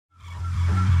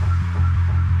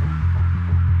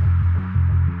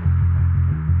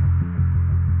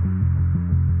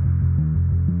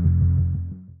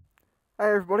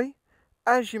Hey everybody,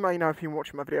 as you may know if you've been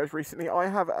watching my videos recently, I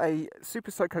have a Super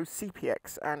Soco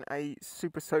CPX and a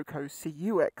Super Soco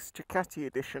CUX Ducati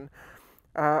edition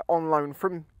on loan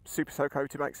from Super Soco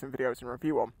to make some videos and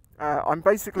review on. I'm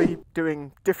basically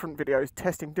doing different videos,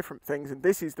 testing different things, and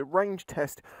this is the range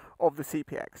test of the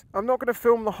CPX. I'm not going to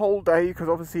film the whole day because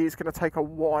obviously it's going to take a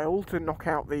while to knock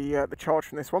out the charge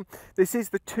from this one. This is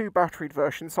the 2 batteried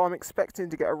version, so I'm expecting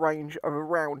to get a range of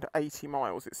around 80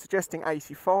 miles. It's suggesting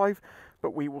 85,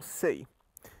 but we will see.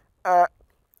 As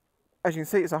you can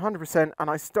see, it's 100%, and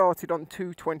I started on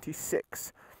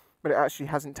 226, but it actually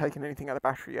hasn't taken anything out of the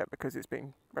battery yet because it's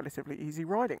been relatively easy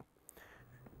riding.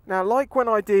 Now, like when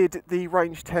I did the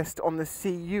range test on the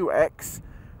CUX,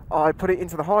 I put it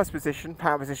into the highest position,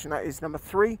 power position, that is number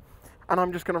 3, and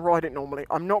I'm just going to ride it normally.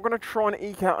 I'm not going to try and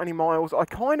eke out any miles. I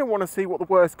kind of want to see what the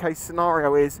worst case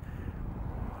scenario is.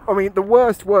 I mean, the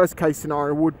worst case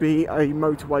scenario would be a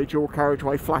motorway dual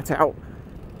carriageway flat out.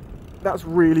 That's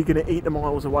really going to eat the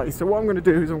miles away. So what I'm going to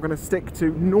do is I'm going to stick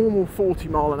to normal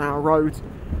 40-mile-an-hour roads,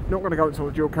 not going to go into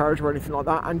a dual carriage or anything like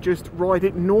that, and just ride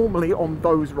it normally on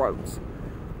those roads.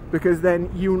 Because then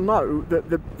you'll know that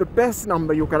the best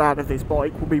number you'll get out of this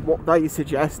bike will be what they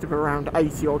suggest of around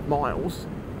 80 odd miles.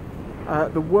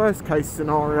 The worst case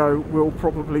scenario will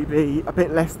probably be a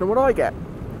bit less than what I get.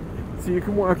 So you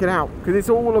can work it out, because it's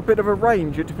all a bit of a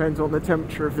range. It depends on the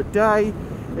temperature of the day.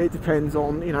 It depends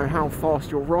on, you know, how fast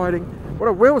you're riding. What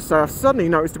I will say I've suddenly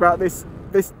noticed about this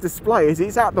display is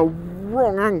it's at the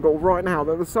wrong angle right now,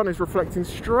 that the sun is reflecting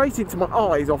straight into my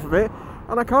eyes off of it,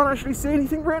 and I can't actually see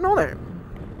anything written on it.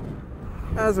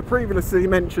 As I previously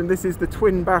mentioned, this is the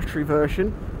twin battery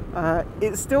version.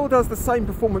 It still does the same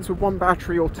performance with 1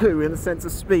 battery or 2 in the sense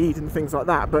of speed and things like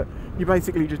that, but you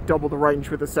basically just double the range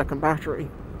with the second battery.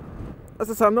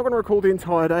 As I say, I'm not going to record the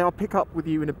entire day. I'll pick up with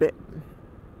you in a bit.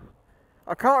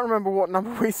 I can't remember what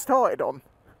number we started on.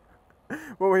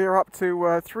 Well, we're up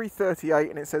to 338,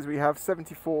 and it says we have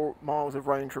 74 miles of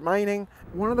range remaining.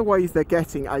 One of the ways they're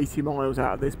getting 80 miles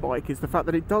out of this bike is the fact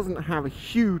that it doesn't have a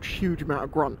huge amount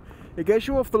of grunt. It gets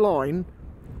you off the line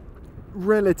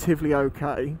relatively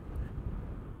okay.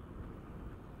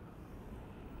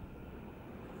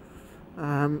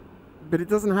 But it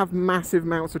doesn't have massive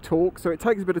amounts of torque, so it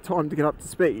takes a bit of time to get up to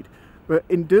speed. But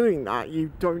in doing that,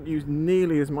 you don't use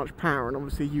nearly as much power, and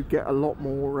obviously you get a lot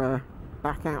more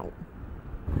back out.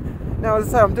 Now, as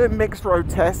I say, I'm doing mixed road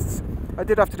tests. I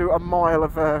did have to do a mile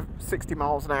of 60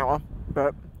 miles an hour,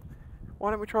 but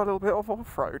why don't we try a little bit of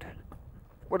off-road?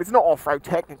 Well, it's not off-road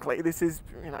technically. This is,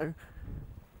 you know,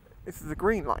 this is a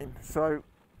green lane, so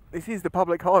this is the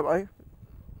public highway.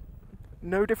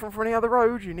 No different from any other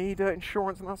road. You need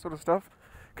insurance and that sort of stuff.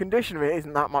 Condition of it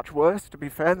isn't that much worse, to be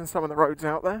fair, than some of the roads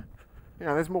out there. You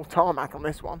know, there's more tarmac on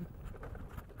this one.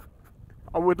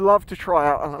 I would love to try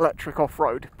out an electric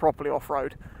off-road, properly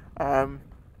off-road.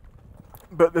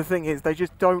 But the thing is, they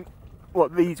just don't, well,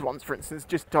 these ones, for instance,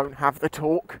 just don't have the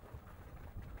torque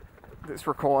that's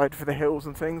required for the hills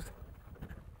and things.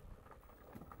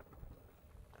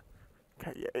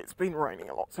 Okay, yeah, it's been raining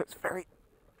a lot, so it's very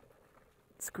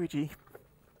squidgy.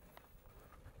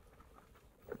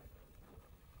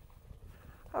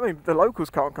 I mean, the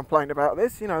locals can't complain about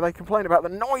this. You know, they complain about the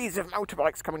noise of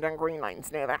motorbikes coming down green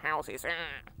lanes near their houses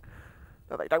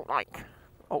that they don't like.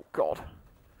 Oh, God.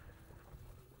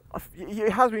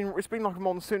 It's been like a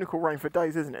monsoonical rain for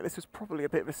days, isn't it? This was probably a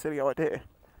bit of a silly idea.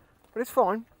 But it's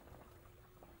fine.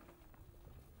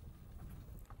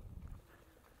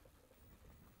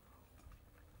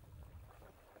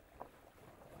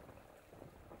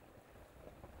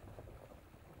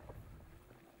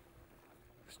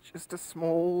 Just a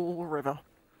small river.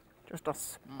 Just a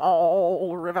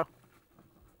small river.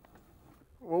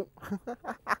 Whoa.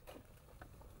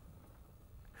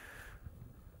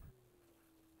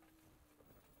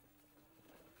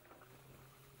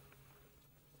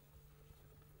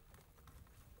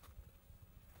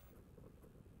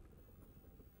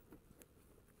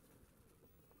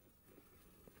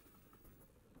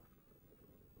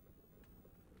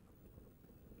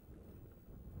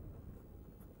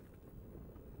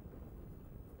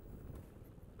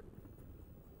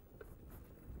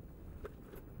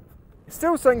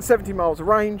 Still saying 70 miles of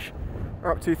range.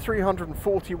 We're up to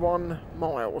 341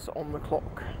 miles on the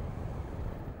clock.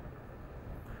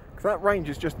 Because that range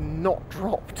has just not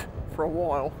dropped for a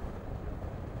while.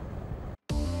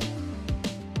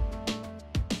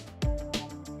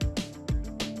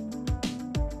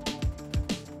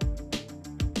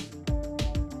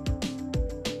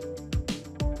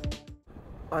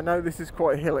 I know this is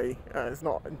quite hilly. It's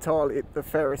not entirely the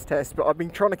fairest test, but I've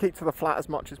been trying to keep to the flat as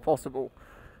much as possible.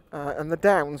 And the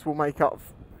downs will make up,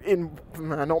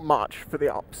 not much for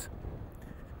the ups.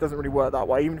 Doesn't really work that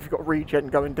way. Even if you've got regen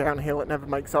going downhill, it never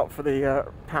makes up for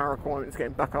the power requirements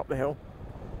getting back up the hill.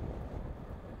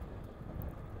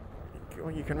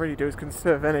 What you can really do is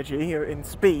conserve energy in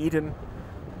speed and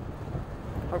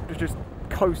hope to just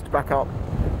coast back up.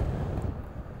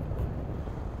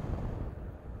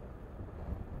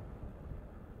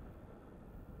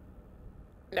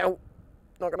 No,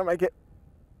 not going to make it.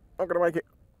 Not going to make it.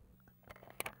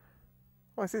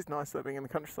 Oh, this is nice though, being in the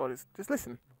countryside. Just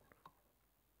listen.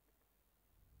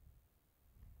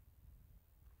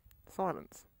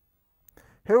 Silence.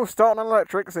 Hill starting on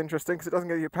electric is interesting because it doesn't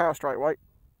give you power straight away.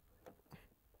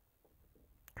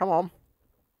 Come on.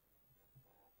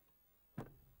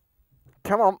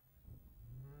 Come on.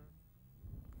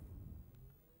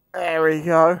 There we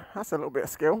go. That's a little bit of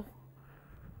skill.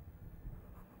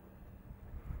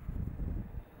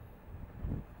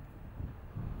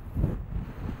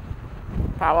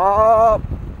 Power up.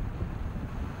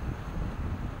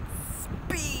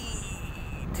 Speed.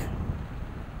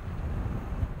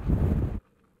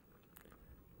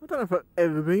 I don't know if I've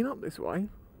ever been up this way.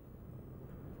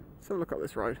 Let's have a look up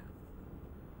this road.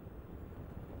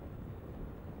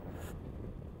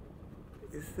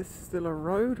 Is this still a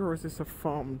road or is this a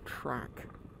farm track?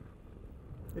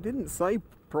 It didn't say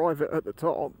private at the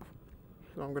top,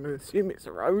 so I'm going to assume it's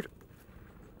a road.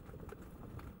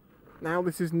 Now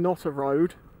this is not a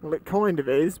road. Well, it kind of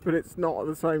is, but it's not at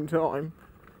the same time.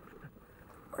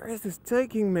 Where is this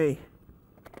taking me?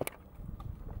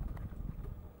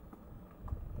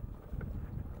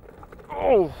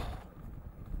 Oh!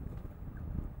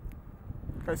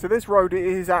 Okay, so this road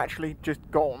is actually just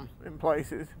gone in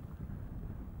places.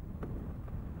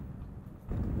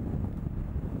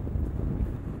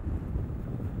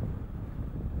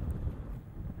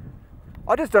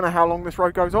 I just don't know how long this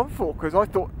road goes on for, because I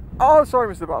thought... Oh,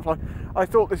 sorry, Mr. Butterfly. I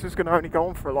thought this was going to only go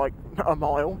on for like a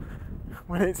mile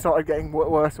when it started getting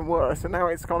worse and worse, and now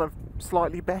it's kind of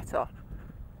slightly better.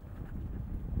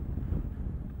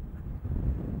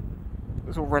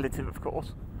 It's all relative, of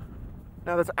course.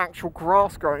 Now there's actual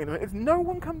grass growing in it. Has no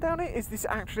one come down it? Is this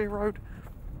actually a road?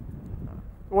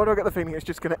 Why do I get the feeling it's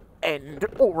just going to end,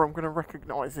 or I'm going to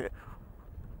recognise it?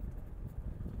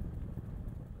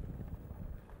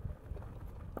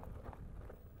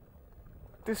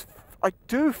 I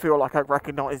do feel like I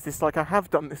recognise this, like I have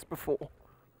done this before.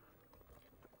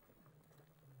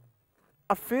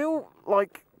 I feel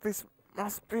like this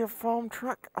must be a farm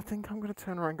track. I think I'm going to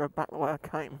turn around and go back the way I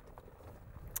came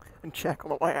and check on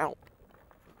the way out.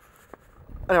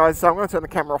 Anyway, so I'm going to turn the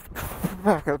camera off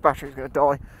because the battery's going to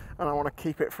die and I want to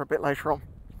keep it for a bit later on.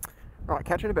 Right,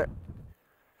 catch you in a bit.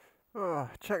 Oh,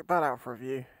 check that out for a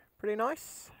view. Pretty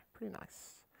nice, pretty nice.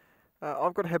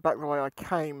 I've got to head back the way I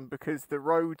came because the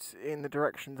roads in the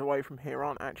directions away from here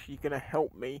aren't actually going to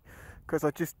help me, because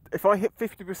if I hit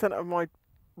 50% of my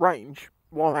range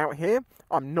while out here,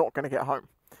 I'm not going to get home.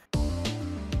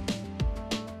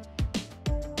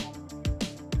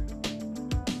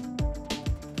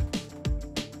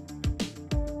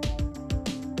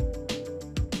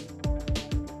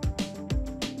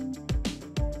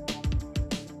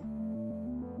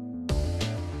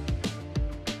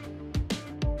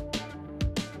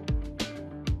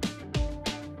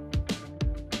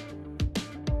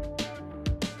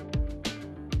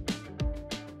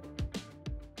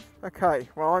 Okay,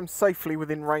 well I'm safely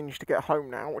within range to get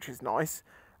home now, which is nice.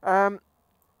 I'm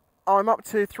up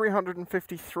to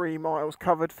 353 miles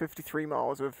covered, 53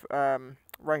 miles of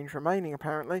range remaining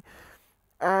apparently.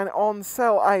 And on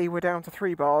cell A we're down to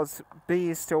 3 bars, B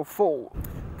is still full.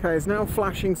 Okay, it's now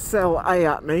flashing cell A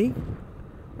at me,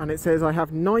 and it says I have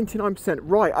 99%.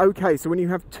 Right, okay, so when you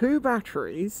have 2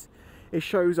 batteries, it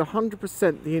shows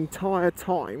 100% the entire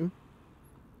time.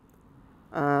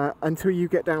 Until you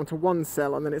get down to 1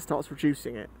 cell and then it starts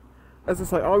reducing it. As I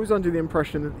say, I was under the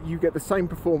impression that you get the same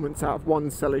performance out of 1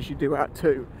 cell as you do out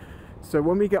 2. So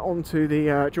when we get onto the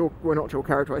not dual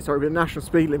carriageway, sorry, but the national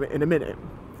speed limit in a minute,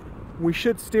 we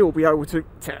should still be able to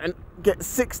get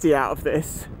 60 out of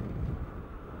this,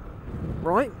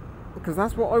 right? Because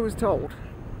that's what I was told.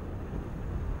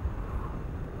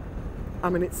 I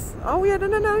mean, it's... Oh yeah,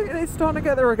 no, it's starting to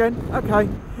get there again. Okay,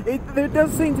 there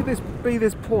does seem to be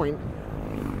this point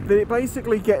that it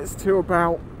basically gets to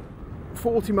about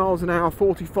 40 miles an hour,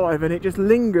 45, and it just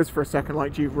lingers for a second,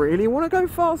 like, do you really want to go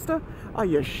faster? Are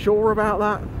you sure about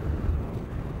that?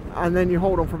 And then you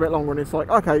hold on for a bit longer and it's like,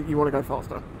 okay, you want to go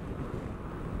faster.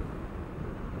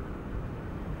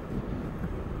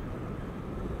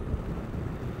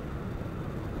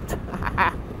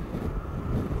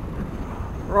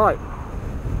 Right.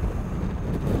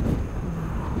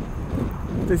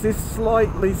 This is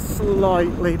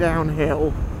slightly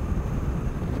downhill,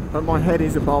 but my head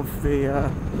is above the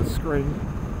screen.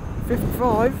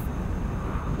 55.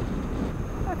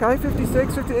 Okay,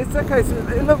 56, 50, it's okay, so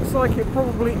it looks like it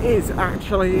probably is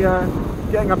actually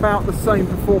getting about the same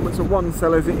performance of one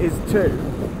cell as it is two.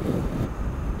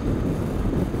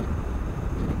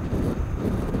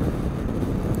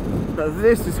 But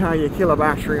this is how you kill a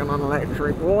battery on an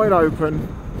electric, wide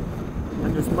open,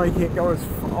 and just making it go as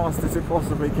fast as it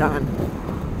possibly can.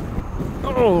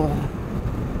 Oh!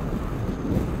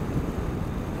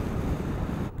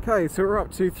 Okay, so we're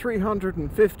up to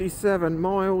 357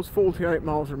 miles, 48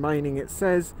 miles remaining it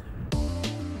says.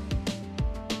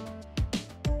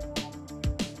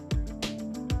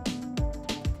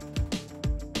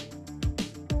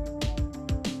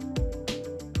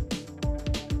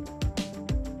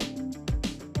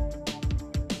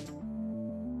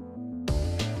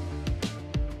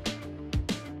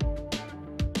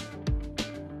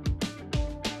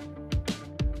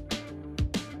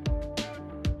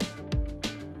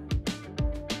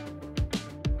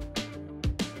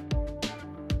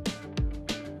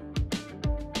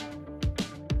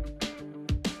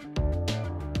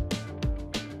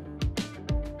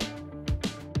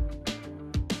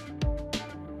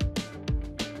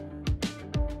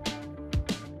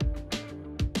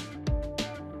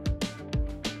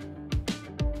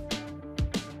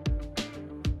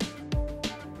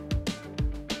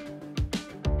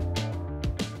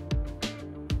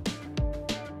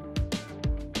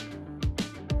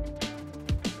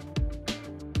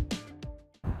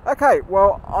 Okay,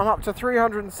 well, I'm up to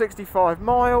 365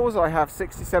 miles. I have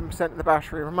 67% of the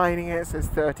battery remaining. It says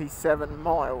 37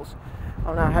 miles.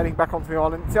 I'm now heading back onto the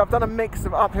island. See, I've done a mix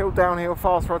of uphill, downhill,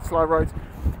 fast roads, slow roads.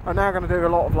 I'm now going to do a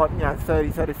lot of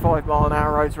 30, 35 mile an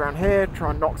hour roads around here,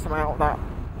 try and knock some out of that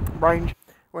range.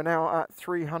 We're now at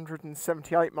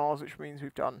 378 miles, which means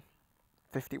we've done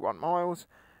 51 miles.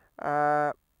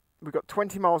 We've got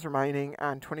 20 miles remaining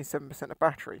and 27% of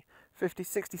battery. 50,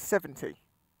 60, 70.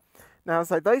 Now,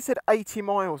 so they said 80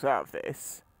 miles out of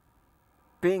this.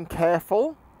 Being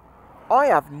careful. I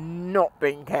have not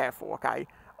been careful, okay?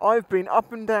 I've been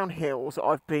up and down hills.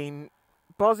 I've been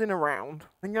buzzing around.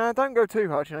 And, don't go too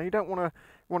hard, you don't want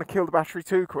to kill the battery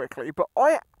too quickly. But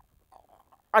I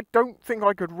don't think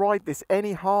I could ride this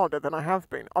any harder than I have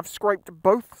been. I've scraped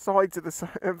both sides of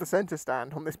the centre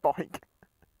stand on this bike.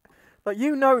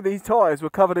 These tyres were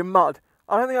covered in mud.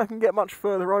 I don't think I can get much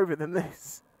further over than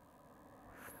this.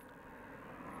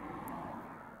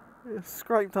 It's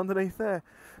scraped underneath there.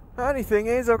 The only thing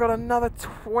is, I've got another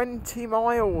 20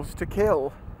 miles to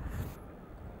kill.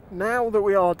 Now that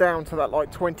we are down to that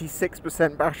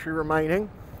 26% battery remaining,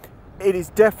 it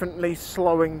is definitely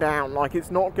slowing down.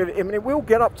 It's not giving. I mean, it will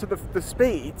get up to the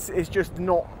speeds. It's just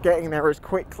not getting there as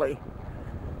quickly.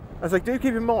 As I do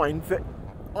keep in mind that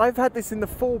I've had this in the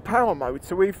full power mode,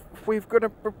 so we're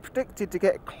predicted to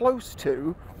get close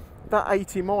to that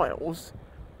 80 miles.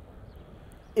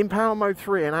 In power mode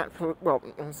 3 and I'm not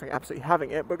saying absolutely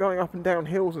having it, but going up and down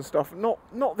hills and stuff, not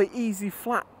the easy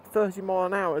flat 30 mile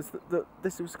an hour that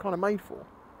this was kind of made for.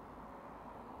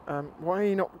 Why are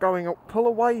you not going up? Pull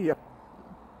away, you...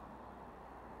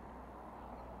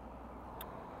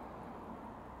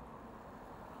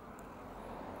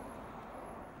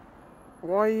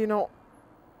 Why are you not...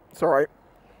 Sorry.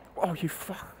 Oh, you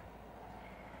fuck...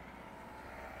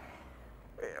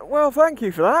 Well, thank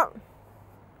you for that.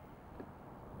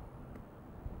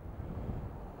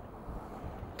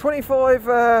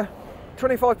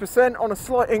 25% on a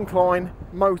slight incline,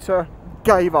 motor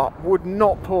gave up, would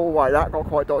not pull away. That got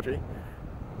quite dodgy.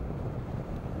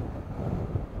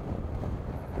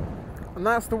 And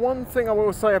that's the one thing I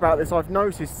will say about this I've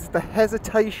noticed, is the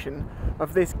hesitation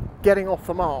of this getting off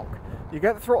the mark. You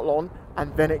get the throttle on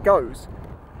and then it goes.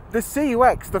 The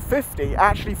CUX, the 50,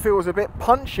 actually feels a bit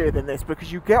punchier than this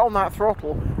because you get on that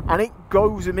throttle and it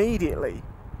goes immediately.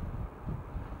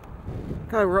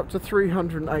 Okay, we're up to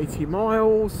 380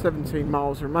 miles, 17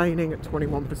 miles remaining at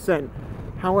 21%.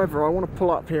 However, I want to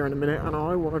pull up here in a minute and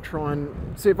I want to try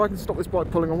and see if I can stop this bike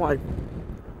pulling away.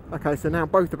 Okay, so now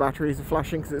both the batteries are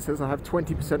flashing because it says I have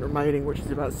 20% remaining, which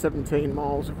is about 17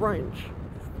 miles of range.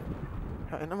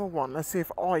 Okay, number one, let's see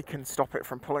if I can stop it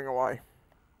from pulling away.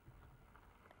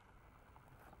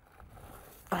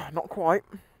 Not quite.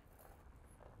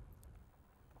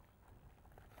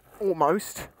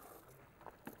 Almost.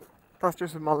 That's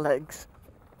just with my legs.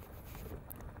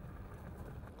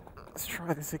 Let's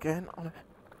try this again on a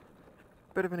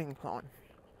bit of an incline.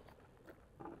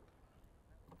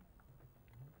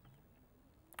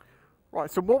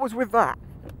 Right, so what was with that?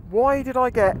 Why did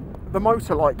I get the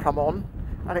motor light come on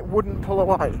and it wouldn't pull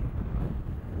away?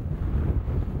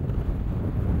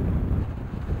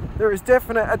 There is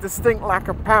a distinct lack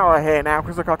of power here now,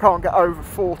 because look, I can't get over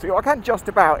 40. I can just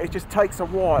about, it just takes a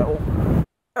while.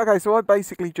 Okay, so I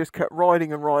basically just kept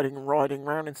riding and riding and riding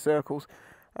round in circles,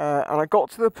 and I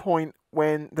got to the point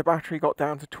when the battery got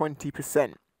down to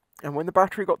 20%. And when the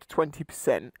battery got to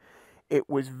 20%, it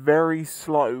was very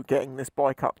slow getting this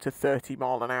bike up to 30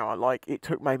 mile an hour. Like, it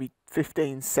took maybe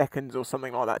 15 seconds or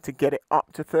something like that to get it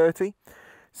up to 30.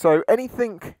 So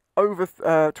anything over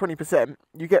 20%,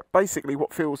 you get basically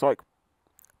what feels like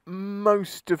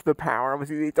most of the power.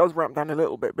 Obviously, it does ramp down a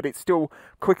little bit, but it's still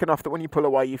quick enough that when you pull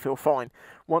away, you feel fine.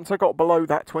 Once I got below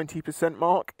that 20%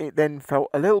 mark, it then felt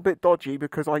a little bit dodgy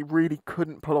because I really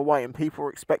couldn't pull away, and people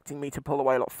were expecting me to pull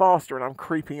away a lot faster, and I'm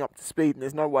creeping up to speed, and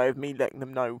there's no way of me letting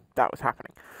them know that was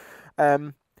happening.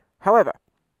 However,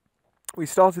 we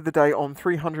started the day on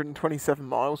 327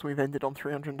 miles, we've ended on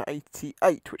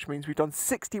 388, which means we've done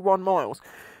 61 miles.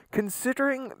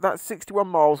 Considering that 61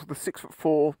 miles with a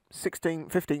 6'4",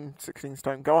 16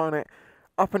 stone guy on it,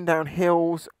 up and down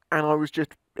hills, and I was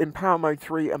just in power mode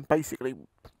 3 and basically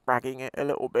ragging it a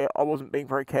little bit. I wasn't being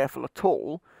very careful at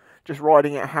all, just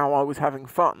riding it how I was having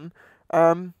fun.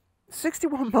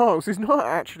 61 miles is not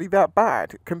actually that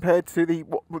bad compared to the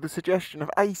suggestion of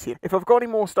 80. If I've got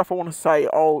any more stuff I want to say,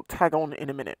 I'll tag on in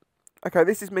a minute. Okay,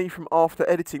 this is me from after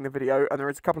editing the video, and there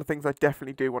is a couple of things I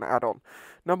definitely do want to add on.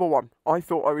 Number one, I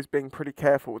thought I was being pretty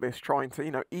careful with this, trying to, you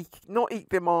know, not eke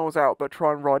the miles out, but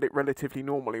try and ride it relatively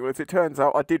normally. Well, as it turns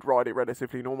out, I did ride it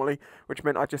relatively normally, which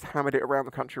meant I just hammered it around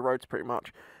the country roads pretty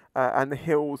much. And the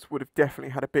hills would have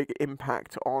definitely had a big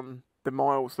impact on the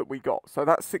miles that we got. So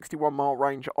that 61 mile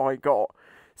range I got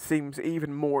seems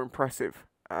even more impressive.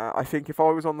 I think if I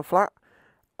was on the flat,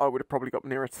 I would have probably got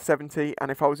nearer to 70, and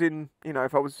if I was in, you know,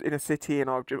 if I was in a city and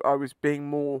I was being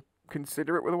more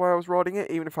considerate with the way I was riding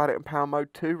it, even if I had it in power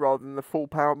mode 2 rather than the full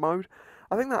power mode,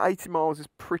 I think that 80 miles is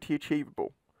pretty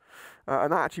achievable.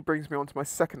 And that actually brings me on to my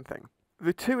second thing.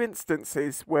 The two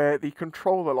instances where the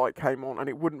controller light came on and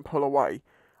it wouldn't pull away,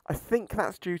 I think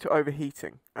that's due to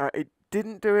overheating. It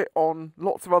didn't do it on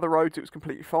lots of other roads it was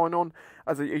completely fine on.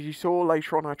 As you saw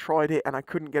later on, I tried it and I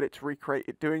couldn't get it to recreate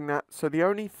it doing that. So the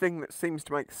only thing that seems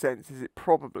to make sense is it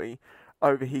probably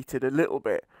overheated a little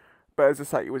bit. But as I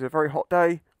say, it was a very hot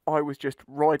day. I was just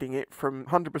riding it from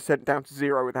 100% down to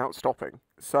 0 without stopping.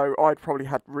 So I'd probably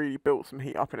had really built some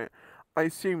heat up in it. I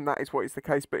assume that is what is the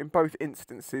case, but in both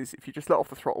instances, if you just let off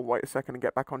the throttle, wait a second and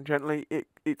get back on gently,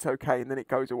 it's okay, and then it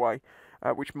goes away,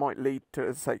 which might lead to,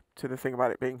 as I say, to the thing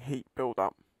about it being heat build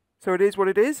up. So it is what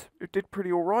it is. It did pretty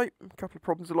alright, a couple of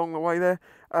problems along the way there.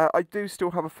 I do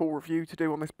still have a full review to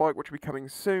do on this bike, which will be coming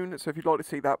soon, so if you'd like to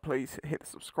see that, please hit the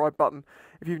subscribe button.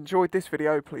 If you've enjoyed this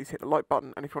video, please hit the like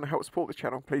button, and if you want to help support this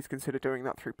channel, please consider doing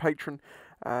that through Patreon,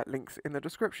 links in the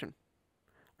description.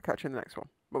 I'll catch you in the next one.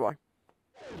 Bye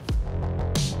bye.